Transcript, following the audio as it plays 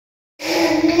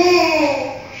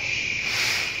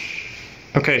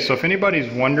Okay, so if anybody's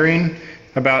wondering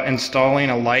about installing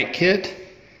a light kit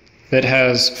that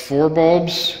has 4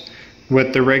 bulbs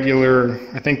with the regular,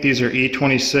 I think these are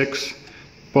E26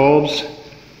 bulbs,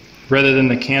 rather than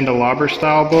the Candelabra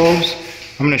style bulbs,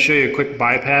 I'm going to show you a quick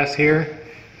bypass here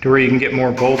to where you can get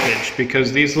more voltage,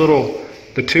 because these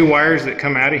the 2 wires that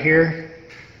come out of here,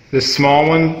 this small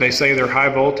one, they say they're high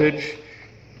voltage.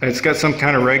 It's got some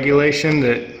kind of regulation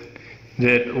that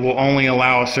will only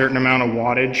allow a certain amount of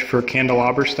wattage for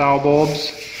Candelabra style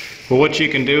bulbs. But what you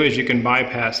can do is you can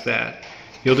bypass that.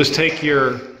 You'll just take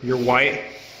your white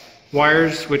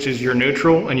wires, which is your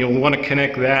neutral, and you'll want to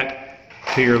connect that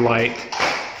to your light.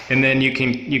 And then you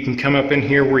can come up in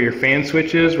here where your fan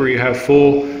switch is, where you have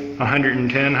full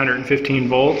 110, 115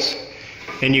 volts,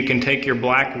 and you can take your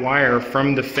black wire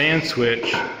from the fan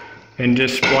switch and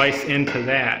just splice into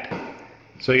that.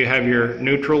 So you have your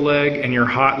neutral leg and your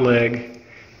hot leg,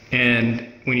 and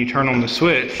when you turn on the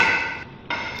switch,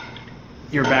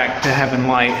 you're back to having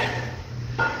light.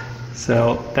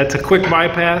 So that's a quick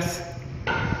bypass,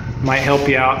 might help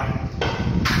you out,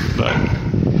 but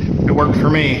it worked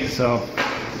for me. So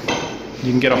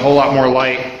you can get a whole lot more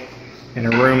light in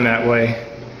a room that way,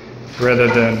 rather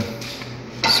than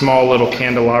small little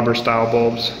Candelabra style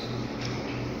bulbs.